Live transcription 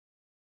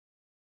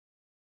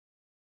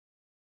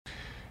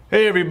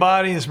Hey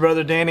everybody, it's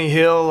Brother Danny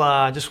Hill.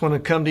 I just want to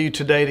come to you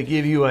today to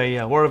give you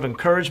a word of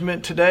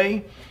encouragement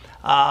today.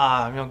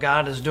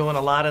 God is doing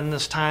a lot in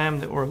this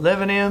time that we're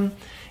living in.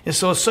 And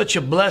so it's such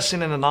a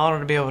blessing and an honor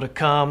to be able to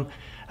come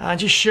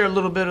just share a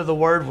little bit of the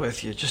word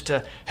with you, just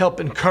to help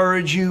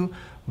encourage you,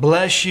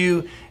 bless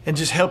you, and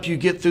just help you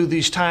get through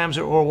these times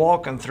that we're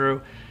walking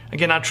through.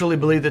 Again, I truly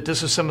believe that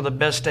this is some of the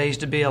best days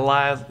to be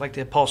alive, like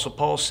the Apostle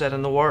Paul said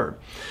in the Word.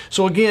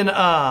 So again,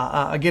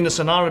 it's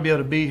an honor to be able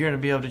to be here and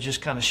to be able to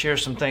just kind of share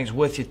some things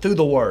with you through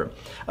the Word.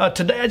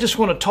 Today, I just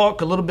want to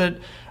talk a little bit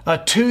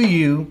to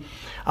you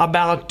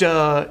about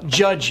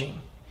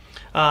judging.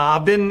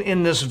 I've been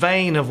in this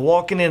vein of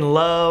walking in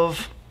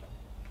love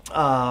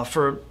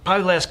for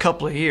probably the last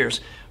couple of years.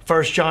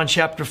 1 John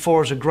chapter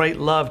 4 is a great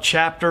love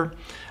chapter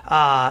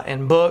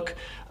and book,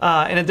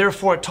 and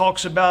therefore it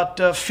talks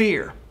about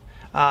fear.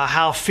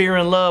 How fear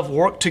and love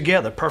work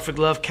together. Perfect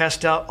love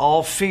casts out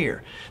all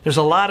fear. There's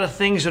a lot of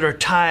things that are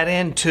tied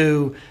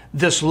into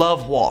this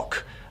love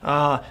walk.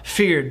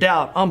 Fear,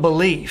 doubt,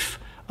 unbelief,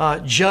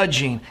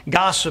 judging,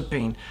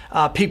 gossiping,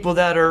 people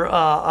that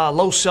are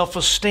low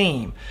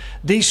self-esteem.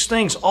 These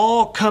things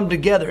all come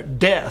together.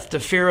 Death, the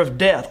fear of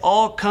death,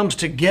 all comes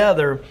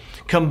together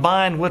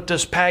combined with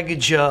this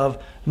package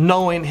of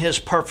knowing His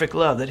perfect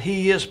love, that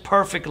He is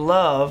perfect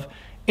love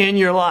in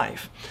your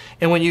life.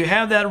 And when you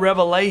have that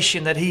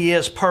revelation that He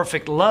is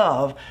perfect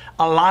love,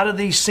 a lot of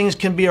these things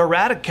can be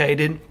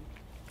eradicated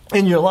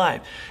in your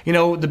life. You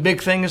know, the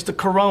big thing is the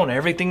corona,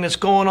 everything that's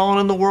going on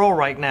in the world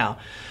right now.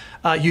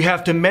 You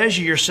have to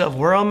measure yourself.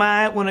 Where am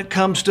I at when it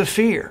comes to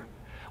fear?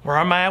 Where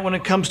am I at when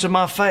it comes to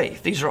my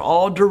faith? These are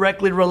all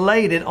directly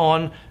related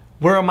on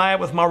where am I at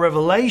with my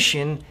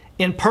revelation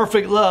in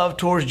perfect love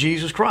towards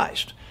Jesus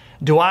Christ.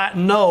 Do I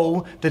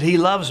know that He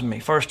loves me,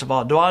 first of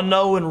all? Do I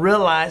know and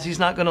realize He's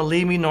not going to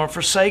leave me nor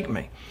forsake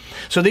me?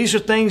 So these are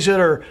things that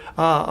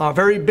are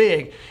very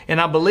big. And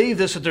I believe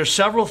this, that there's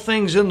several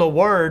things in the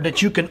Word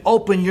that you can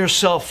open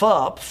yourself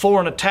up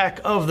for an attack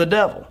of the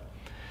devil.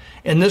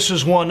 And this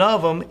is one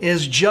of them,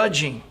 is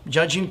judging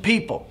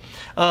people.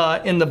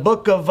 In the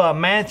book of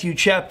Matthew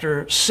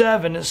chapter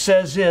 7, it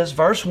says this,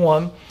 verse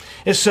 1,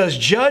 it says,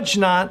 "Judge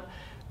not,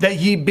 that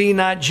ye be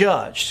not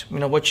judged." You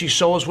know, what you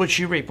sow is what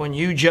you reap. When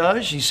you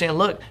judge, He's saying,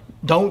 look,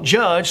 don't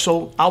judge,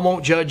 so I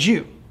won't judge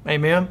you.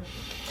 Amen.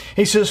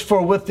 He says,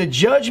 "For with the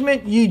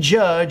judgment ye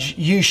judge,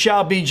 you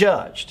shall be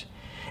judged.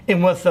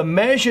 And with the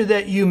measure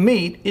that you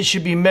meet, it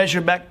should be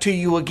measured back to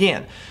you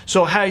again."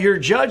 So how you're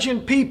judging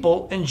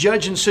people and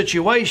judging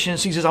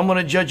situations, He says, I'm going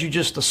to judge you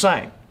just the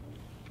same.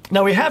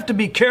 Now we have to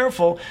be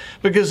careful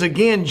because,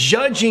 again,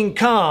 judging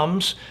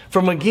comes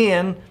from,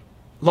 again,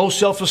 low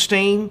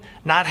self-esteem,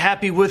 not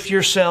happy with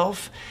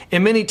yourself.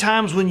 And many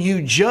times when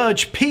you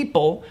judge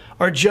people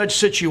or judge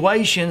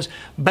situations,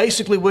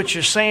 basically what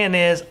you're saying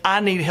is, I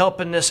need help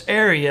in this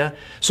area.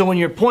 So when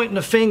you're pointing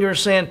the finger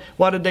saying,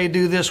 why did they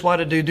do this? Why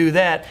did they do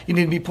that? You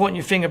need to be pointing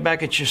your finger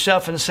back at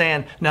yourself and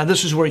saying, now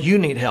this is where you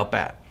need help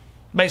at.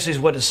 Basically is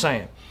what it's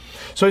saying.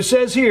 So it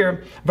says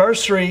here,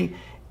 verse 3,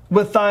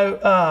 when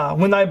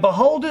thou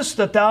beholdest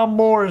that thou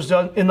more is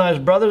done in thy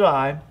brother's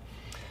eye,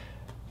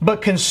 but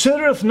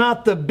considereth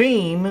not the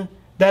beam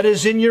that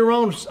is in your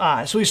own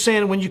eye. So He's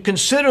saying when you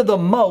consider the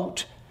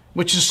mote,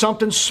 which is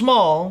something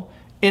small,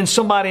 in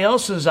somebody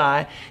else's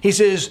eye, He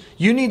says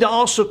you need to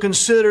also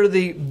consider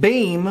the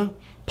beam,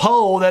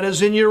 pole that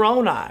is in your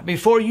own eye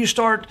before you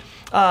start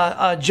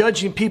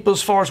judging people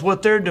as far as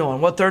what they're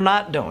doing, what they're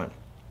not doing.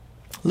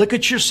 Look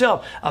at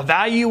yourself.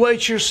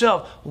 Evaluate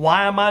yourself.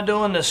 Why am I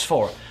doing this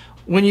for?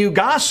 When you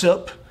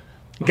gossip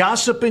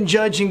and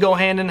judging go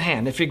hand in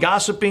hand. If you're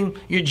gossiping,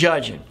 you're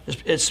judging.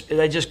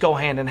 They just go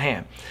hand in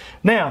hand.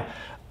 Now,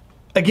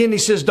 again, He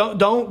says,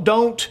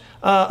 don't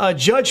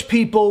judge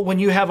people when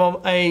you have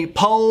a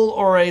pole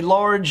or a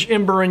large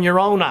ember in your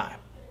own eye.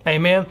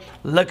 Amen.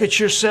 Look at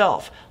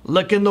yourself.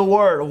 Look in the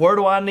Word. What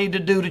do I need to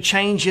do to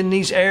change in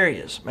these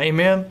areas?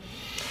 Amen.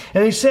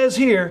 And He says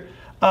here,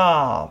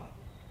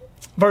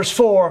 verse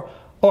 4,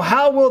 "Or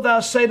how wilt thou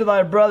say to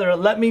thy brother,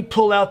 let me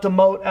pull out the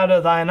mote out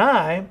of thine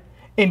eye,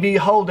 and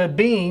behold, a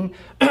beam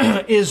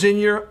is in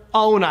your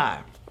own eye."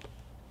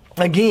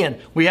 Again,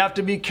 we have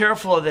to be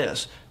careful of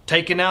this.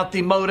 Taking out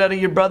the mote out of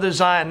your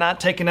brother's eye and not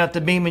taking out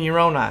the beam in your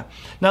own eye.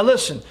 Now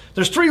listen,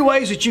 there's 3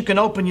 ways that you can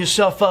open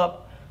yourself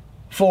up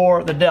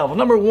for the devil.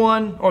 Number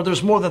 1, or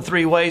there's more than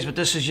 3 ways, but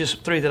this is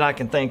just 3 that I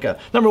can think of.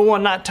 Number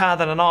 1, not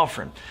tithing an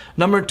offering.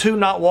 Number 2,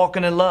 not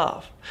walking in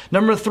love.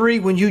 Number 3,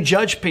 when you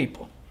judge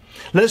people.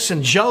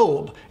 Listen,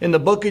 Job, in the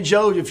book of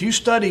Job, if you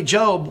study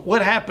Job,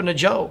 what happened to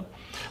Job?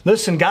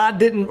 Listen, God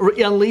didn't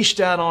unleash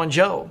that on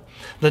Job.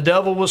 The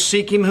devil will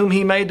seek him whom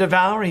he may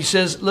devour. He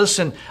says,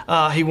 listen,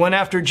 he went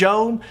after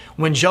Job.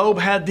 When Job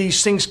had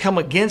these things come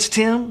against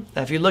him,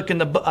 if you look in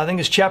the book, I think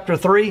it's chapter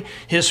 3,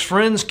 his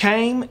friends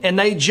came and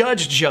they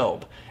judged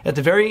Job. At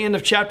the very end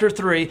of chapter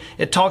 3,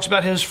 it talks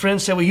about his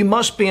friends saying, well, you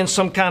must be in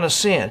some kind of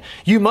sin.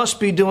 You must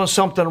be doing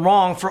something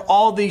wrong for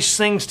all these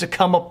things to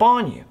come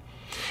upon you.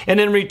 And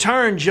in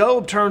return,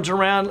 Job turns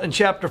around in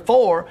chapter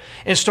 4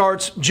 and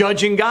starts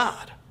judging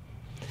God.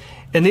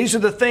 And these are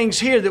the things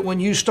here that when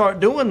you start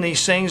doing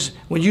these things,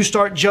 when you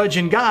start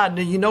judging God,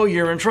 then you know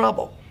you're in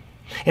trouble.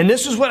 And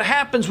this is what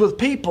happens with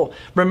people.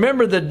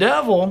 Remember, the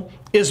devil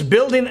is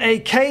building a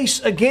case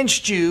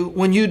against you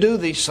when you do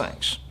these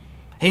things.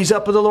 He's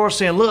up with the Lord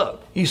saying,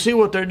 look, you see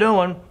what they're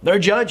doing? They're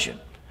judging.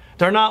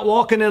 They're not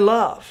walking in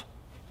love.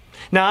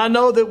 Now, I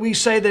know that we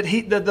say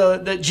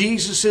that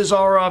Jesus is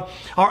our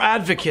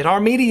advocate,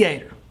 our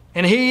mediator,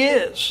 and He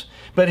is.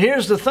 But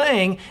here's the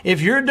thing,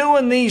 if you're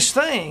doing these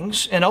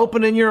things and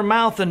opening your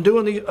mouth and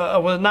doing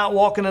not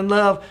walking in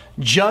love,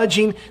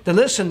 judging, then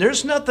listen,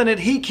 there's nothing that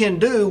He can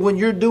do when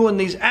you're doing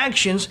these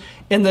actions,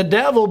 and the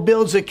devil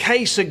builds a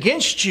case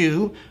against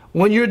you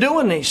when you're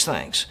doing these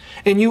things.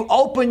 And you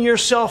open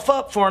yourself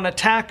up for an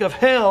attack of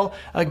hell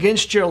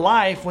against your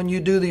life when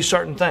you do these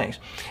certain things.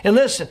 And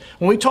listen,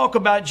 when we talk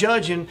about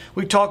judging,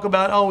 we talk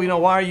about,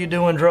 why are you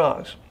doing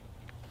drugs?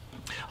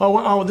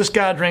 Oh, this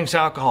guy drinks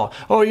alcohol.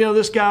 Oh,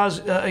 this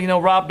guy's,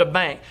 robbed a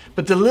bank.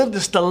 But the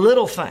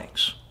little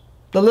things.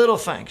 The little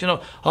things. A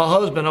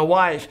husband, a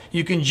wife,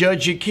 you can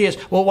judge your kids.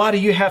 Well, why do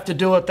you have to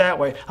do it that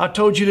way? I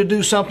told you to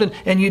do something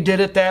and you did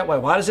it that way.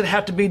 Why does it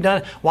have to be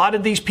done? Why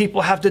did these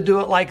people have to do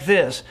it like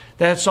this?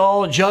 That's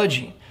all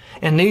judging.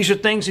 And these are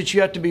things that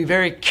you have to be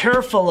very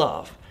careful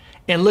of.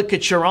 And look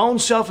at your own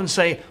self and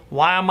say,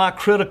 why am I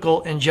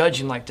critical and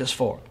judging like this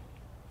for?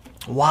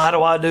 Why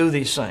do I do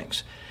these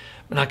things?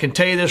 And I can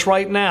tell you this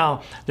right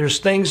now, there's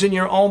things in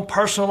your own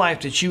personal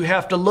life that you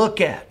have to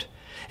look at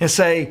and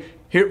say,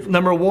 here,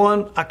 number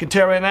one, I can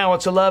tell right now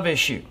it's a love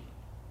issue.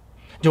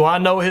 Do I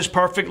know His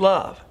perfect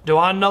love? Do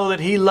I know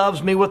that He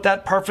loves me with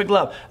that perfect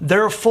love?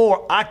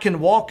 Therefore, I can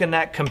walk in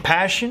that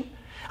compassion.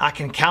 I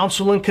can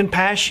counsel in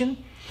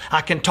compassion.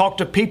 I can talk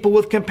to people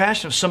with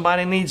compassion. If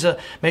somebody needs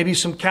maybe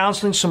some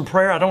counseling, some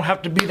prayer, I don't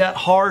have to be that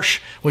harsh.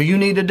 Well, you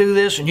need to do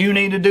this and you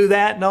need to do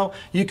that. No,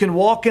 you can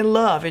walk in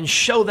love and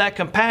show that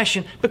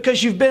compassion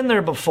because you've been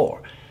there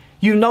before.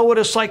 You know what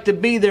it's like to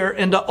be there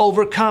and to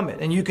overcome it.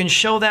 And you can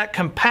show that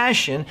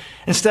compassion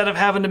instead of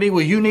having to be,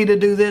 well, you need to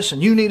do this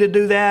and you need to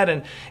do that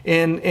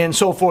and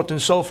so forth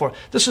and so forth.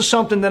 This is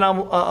something that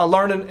I'm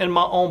learning in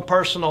my own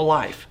personal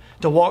life,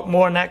 to walk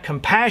more in that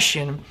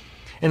compassion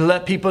and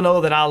let people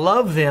know that I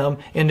love them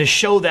and to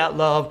show that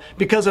love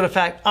because of the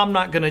fact I'm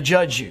not going to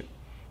judge you.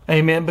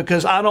 Amen.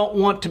 Because I don't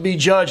want to be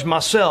judged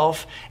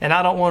myself and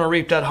I don't want to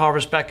reap that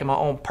harvest back in my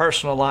own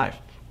personal life.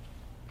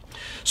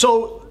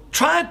 So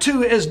try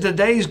to, as the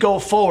days go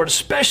forward,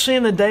 especially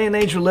in the day and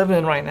age we're living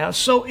in right now, it's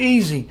so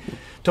easy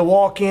to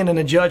walk in and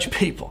to judge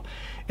people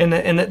and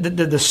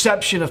the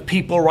deception of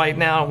people right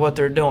now and what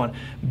they're doing.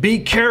 Be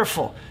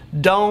careful.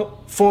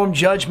 Don't form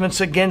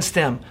judgments against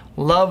them.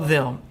 Love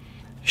them.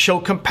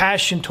 Show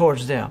compassion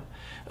towards them.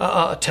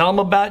 Tell them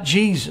about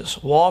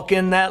Jesus. Walk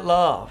in that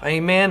love.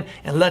 Amen.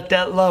 And let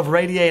that love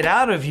radiate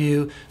out of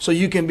you so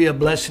you can be a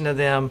blessing to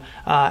them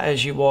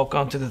as you walk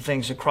onto the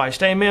things of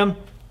Christ. Amen.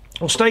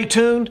 Well, stay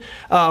tuned.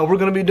 We're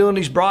going to be doing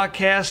these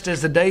broadcasts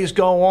as the days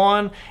go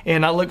on,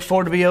 and I look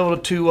forward to be able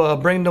to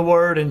bring the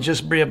word and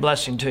just be a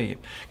blessing to you.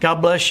 God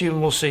bless you, and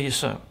we'll see you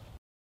soon.